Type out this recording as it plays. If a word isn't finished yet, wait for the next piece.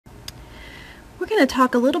We're going to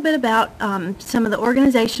talk a little bit about some of the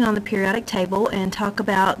organization on the periodic table and talk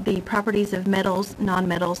about the properties of metals,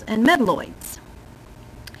 nonmetals, and metalloids.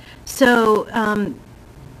 So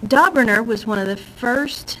Dauberner was one of the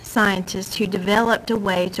first scientists who developed a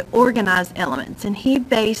way to organize elements, and he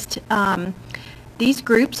based these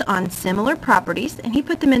groups on similar properties, and he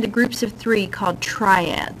put them into groups of three called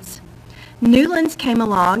triads. Newlands came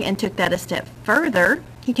along and took that a step further.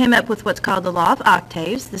 He came up with what's called the law of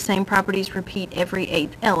octaves. The same properties repeat every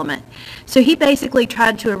eighth element. So he basically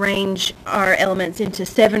tried to arrange our elements into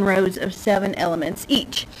 7 rows of 7 elements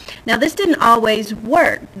each. Now this didn't always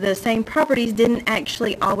work. The same properties didn't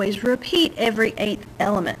actually always repeat every eighth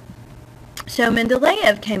element. So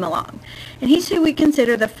Mendeleev came along, and he's who we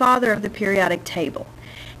consider the father of the periodic table.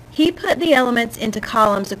 He put the elements into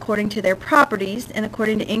columns according to their properties and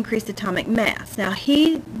according to increased atomic mass. Now,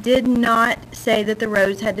 he did not say that the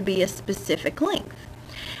rows had to be a specific length.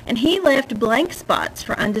 And he left blank spots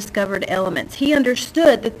for undiscovered elements. He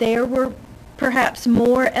understood that there were perhaps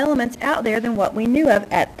more elements out there than what we knew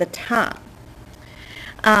of at the time.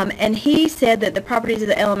 And he said that the properties of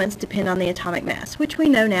the elements depend on the atomic mass, which we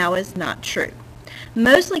know now is not true.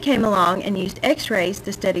 Moseley came along and used X-rays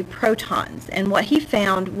to study protons, and what he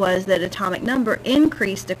found was that atomic number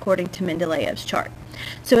increased according to Mendeleev's chart.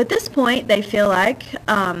 So at this point, they feel like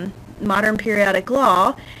modern periodic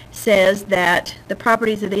law says that the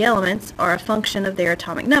properties of the elements are a function of their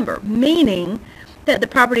atomic number, meaning that the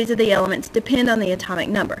properties of the elements depend on the atomic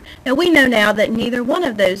number. Now we know now that neither one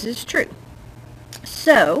of those is true.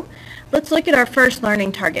 So let's look at our first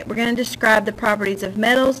learning target. We're going to describe the properties of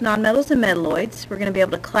metals, nonmetals, and metalloids. We're going to be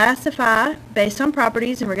able to classify based on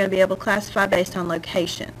properties, and we're going to be able to classify based on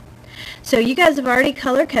location. So you guys have already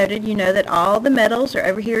color-coded. You know that all the metals are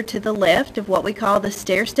over here to the left of what we call the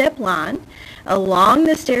stair-step line. Along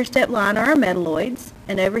the stair-step line are our metalloids,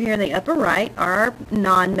 and over here in the upper right are our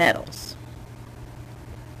nonmetals.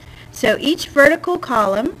 So each vertical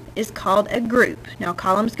column is called a group. Now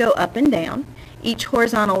columns go up and down. Each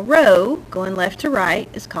horizontal row, going left to right,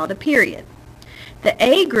 is called a period. The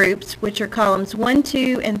A groups, which are columns 1,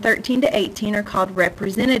 2, and 13 to 18, are called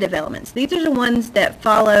representative elements. These are the ones that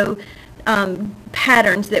follow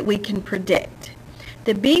patterns that we can predict.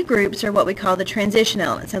 The B groups are what we call the transition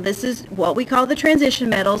elements. Now this is what we call the transition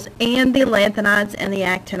metals and the lanthanides and the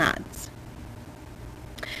actinides.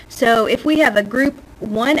 So if we have a group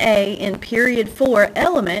 1A in period 4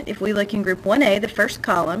 element, if we look in group 1A, the first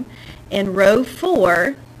column, in row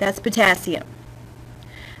 4, that's potassium.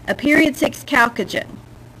 A period 6 chalcogen.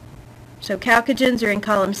 So chalcogens are in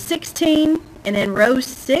column 16, and in row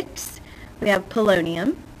 6, we have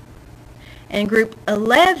polonium. And group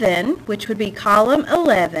 11, which would be column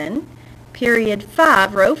 11, period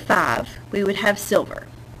 5, row 5, we would have silver.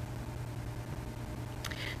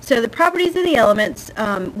 So the properties of the elements,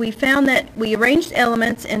 we found that we arranged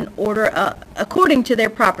elements in order according to their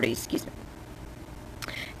properties. Excuse me.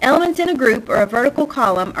 Elements in a group or a vertical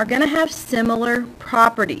column are going to have similar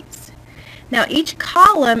properties. Now each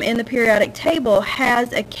column in the periodic table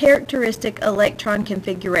has a characteristic electron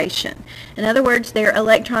configuration. In other words, their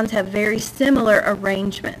electrons have very similar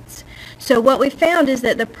arrangements. So what we found is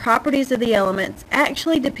that the properties of the elements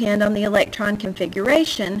actually depend on the electron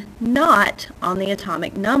configuration, not on the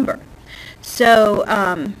atomic number. So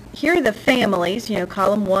here are the families.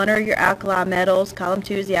 Column 1 are your alkali metals, column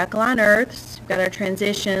 2 is the alkaline earths. We've got our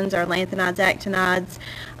transitions, our lanthanides, actinides,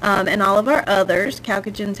 and all of our others,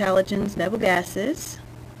 chalcogens, halogens, noble gases.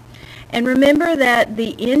 And remember that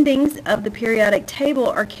the endings of the periodic table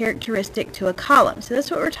are characteristic to a column. So that's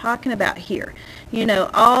what we're talking about here.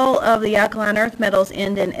 All of the alkaline earth metals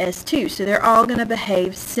end in S2, so they're all going to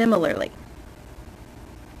behave similarly.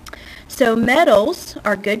 So metals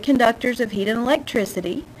are good conductors of heat and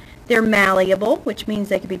electricity. They're malleable, which means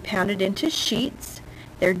they can be pounded into sheets.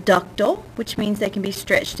 They're ductile, which means they can be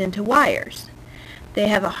stretched into wires. They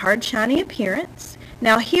have a hard, shiny appearance.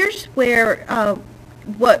 Now here's where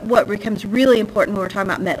what becomes really important when we're talking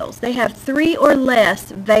about metals. They have 3 or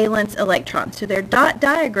less valence electrons. So their dot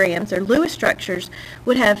diagrams, or Lewis structures,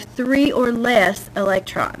 would have 3 or less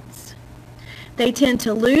electrons. They tend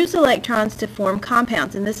to lose electrons to form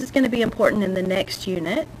compounds, and this is going to be important in the next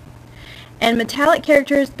unit. And metallic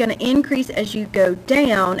character is going to increase as you go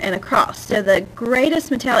down and across. So the greatest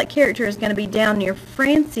metallic character is going to be down near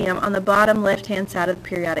francium on the bottom left-hand side of the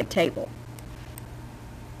periodic table.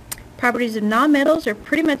 Properties of nonmetals are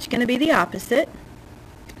pretty much going to be the opposite.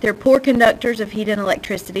 They're poor conductors of heat and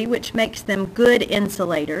electricity, which makes them good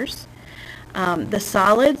insulators. The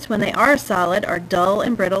solids, when they are a solid, are dull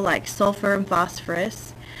and brittle like sulfur and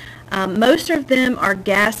phosphorus. Most of them are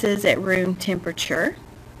gases at room temperature.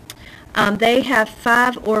 They have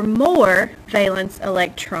 5 or more valence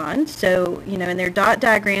electrons. So, in their dot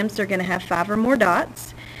diagrams, they're going to have 5 or more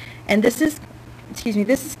dots. And this is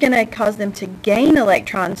going to cause them to gain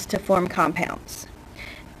electrons to form compounds.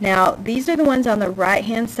 Now, these are the ones on the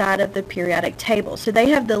right-hand side of the periodic table. So they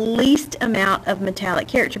have the least amount of metallic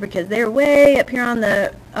character because they're way up here on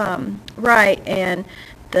the right, and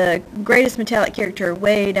the greatest metallic character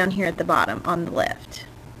way down here at the bottom on the left.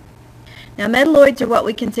 Now, metalloids are what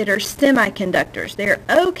we consider semiconductors. They're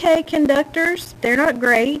okay conductors. They're not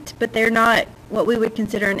great, but they're not what we would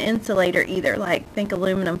consider an insulator either, like think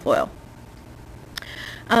aluminum foil.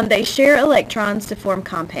 They share electrons to form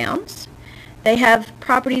compounds. They have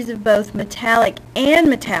properties of both metallic and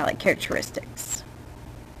metallic characteristics.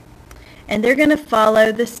 And they're going to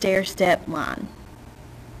follow the stair-step line.